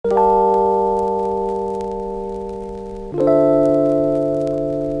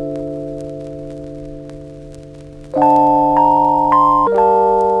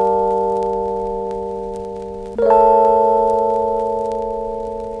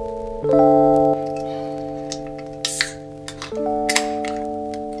I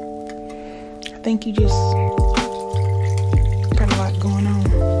think you just got a lot going on.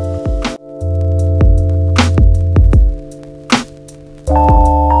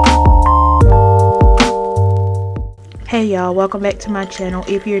 Hey y'all, welcome back to my channel.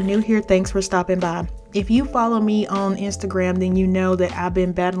 If you're new here, thanks for stopping by. If you follow me on Instagram, then you know that I've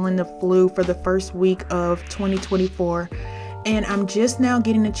been battling the flu for the first week of 2024, and I'm just now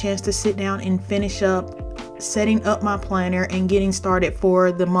getting a chance to sit down and finish up setting up my planner and getting started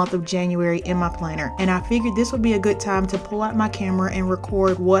for the month of January in my planner. And I figured this would be a good time to pull out my camera and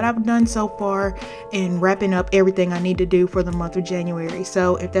record what I've done so far and wrapping up everything I need to do for the month of January.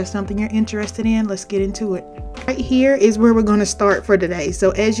 So if that's something you're interested in, let's get into it. Right here is where we're going to start for today.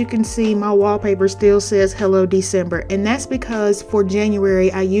 So as you can see, my wallpaper still says Hello December, and that's because for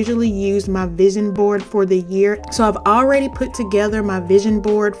January I usually use my vision board for the year. So I've already put together my vision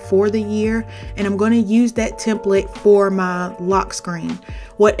board for the year, and I'm going to use that template for my lock screen.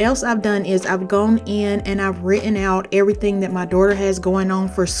 What else I've done is I've gone in and I've written out everything that my daughter has going on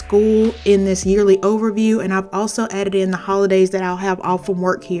for school in this yearly overview, and I've also added in the holidays that I'll have off from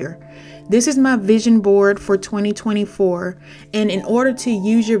work here. This is my vision board for 2024, and in order to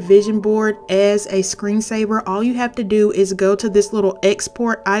use your vision board as a screensaver, all you have to do is go to this little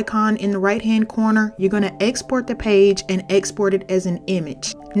export icon in the right hand corner. You're going to export the page and export it as an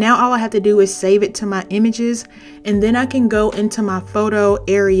image. Now all I have to do is save it to my images, and then I can go into my photo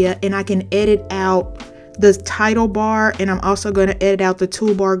area and I can edit out the title bar, and I'm also going to edit out the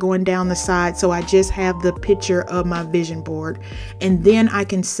toolbar going down the side, so I just have the picture of my vision board, and then I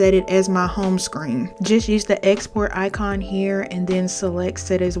can set it as my home screen. Just use the export icon here and then select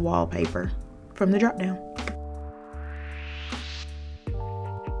set as wallpaper from the drop down.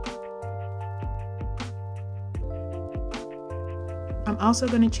 I'm also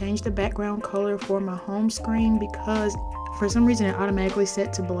going to change the background color for my home screen because for some reason it automatically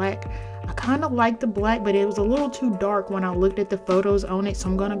set to black. I kind of like the black, but it was a little too dark when I looked at the photos on it, so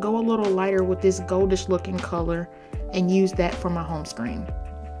I'm going to go a little lighter with this goldish looking color and use that for my home screen.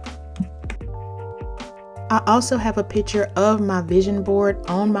 I also have a picture of my vision board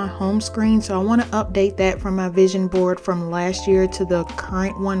on my home screen, so I want to update that from my vision board from last year to the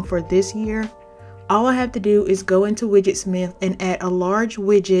current one for this year. All I have to do is go into Widgetsmith and add a large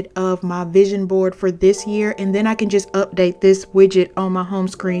widget of my vision board for this year, and then I can just update this widget on my home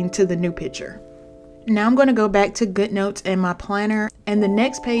screen to the new picture. Now I'm going to go back to Goodnotes and my planner, and the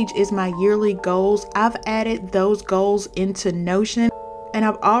next page is my yearly goals. I've added those goals into Notion, and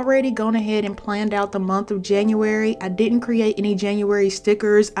I've already gone ahead and planned out the month of January. I didn't create any January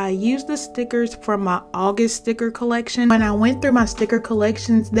stickers. I used the stickers from my August sticker collection. When I went through my sticker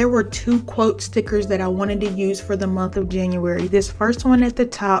collections, there were 2 quote stickers that I wanted to use for the month of January. This first one at the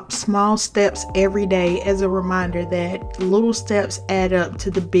top, small steps every day, as a reminder that little steps add up to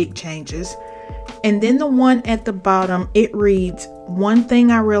the big changes. And then the one at the bottom, it reads, one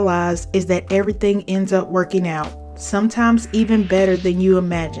thing I realized is that everything ends up working out. Sometimes even better than you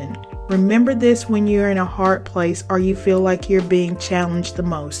imagine. Remember this when you're in a hard place or you feel like you're being challenged the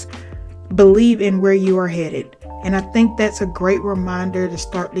most. Believe in where you are headed. And I think that's a great reminder to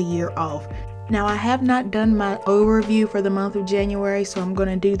start the year off. Now I have not done my overview for the month of January, so I'm going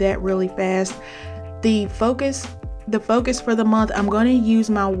to do that really fast. The focus for the month, I'm going to use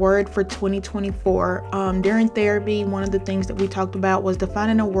my word for 2024. During therapy, one of the things that we talked about was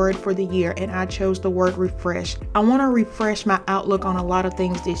defining a word for the year, and I chose the word refresh. I want to refresh my outlook on a lot of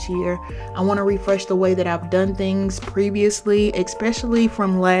things this year. I want to refresh the way that I've done things previously, especially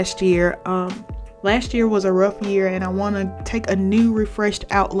from last year. Last year was a rough year, and I want to take a new refreshed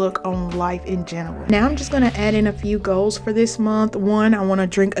outlook on life in general. Now I'm just going to add in a few goals for this month. One, I want to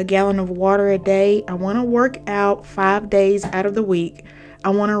drink a gallon of water a day. I want to work out 5 days out of the week. I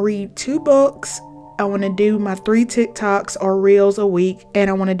want to read 2 books. I want to do my 3 TikToks or Reels a week, and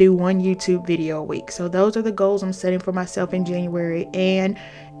I want to do 1 YouTube video a week. So those are the goals I'm setting for myself in January. And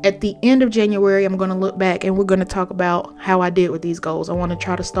at the end of January, I'm going to look back and we're going to talk about how I did with these goals. I want to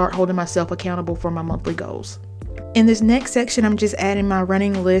try to start holding myself accountable for my monthly goals. In this next section, I'm just adding my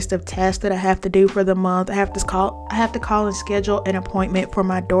running list of tasks that I have to do for the month. I have to call and schedule an appointment for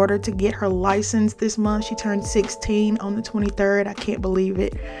my daughter to get her license this month. She turned 16 on the 23rd. I can't believe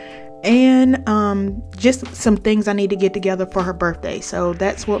it. And just some things I need to get together for her birthday. So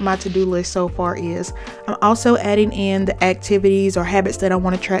that's what my to-do list so far is. I'm also adding in the activities or habits that I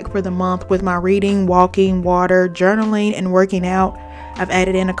want to track for the month with my reading, walking, water, journaling, and working out. I've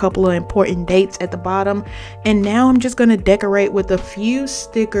added in a couple of important dates at the bottom, and now I'm just going to decorate with a few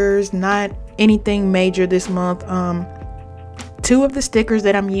stickers, not anything major this month, Two of the stickers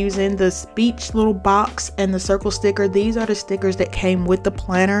that I'm using, the speech little box and the circle sticker, these are the stickers that came with the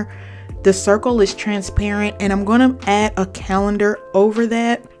planner. The circle is transparent and I'm going to add a calendar over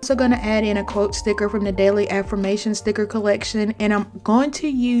that. I'm also going to add in a quote sticker from the Daily Affirmation sticker collection, and I'm going to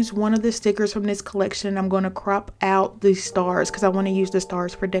use one of the stickers from this collection. I'm going to crop out the stars because I want to use the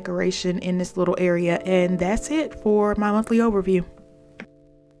stars for decoration in this little area. And that's it for my monthly overview.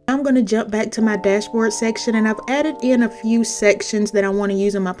 I'm going to jump back to my dashboard section, and I've added in a few sections that I want to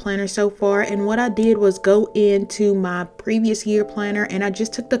use in my planner so far. And what I did was go into my previous year planner and I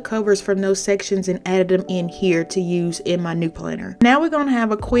just took the covers from those sections and added them in here to use in my new planner. Now we're going to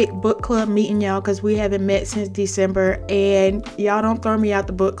have a quick book club meeting, y'all, because we haven't met since December. And y'all don't throw me out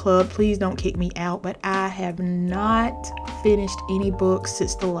the book club. Please don't kick me out. But I have not finished any books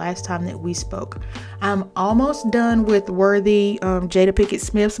since the last time that we spoke. I'm almost done with Worthy, Jada Pinkett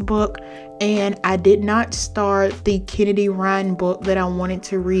Smith's book, and I did not start the Kennedy Ryan book that I wanted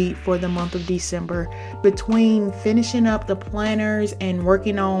to read for the month of December. Between finishing up the planners and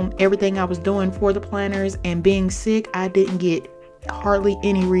working on everything I was doing for the planners and being sick, I didn't get hardly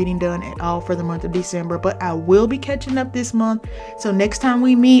any reading done at all for the month of December, but I will be catching up this month. So next time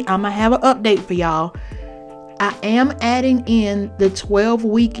we meet, I'm gonna have an update for y'all. I am adding in the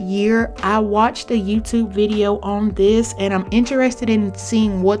 12-week year. I watched a YouTube video on this and I'm interested in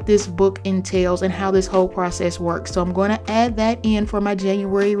seeing what this book entails and how this whole process works. So I'm going to add that in for my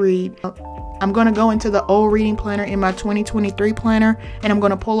January read. I'm going to go into the old reading planner in my 2023 planner, and I'm going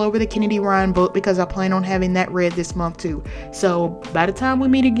to pull over the Kennedy Ryan book because I plan on having that read this month too. So by the time we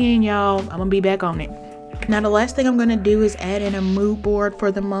meet again, y'all, I'm going to be back on it. Now the last thing I'm going to do is add in a mood board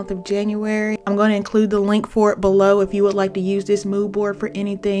for the month of January. I'm going to include the link for it below if you would like to use this mood board for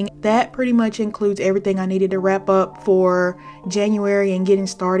anything. That pretty much includes everything I needed to wrap up for January and getting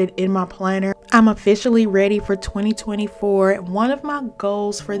started in my planner. I'm officially ready for 2024. One of my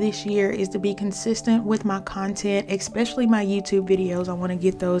goals for this year is to be consistent with my content, especially my YouTube videos. I want to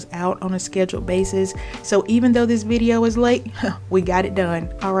get those out on a scheduled basis. So even though this video is late, we got it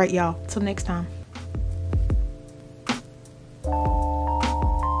done. All right, y'all. Till next time.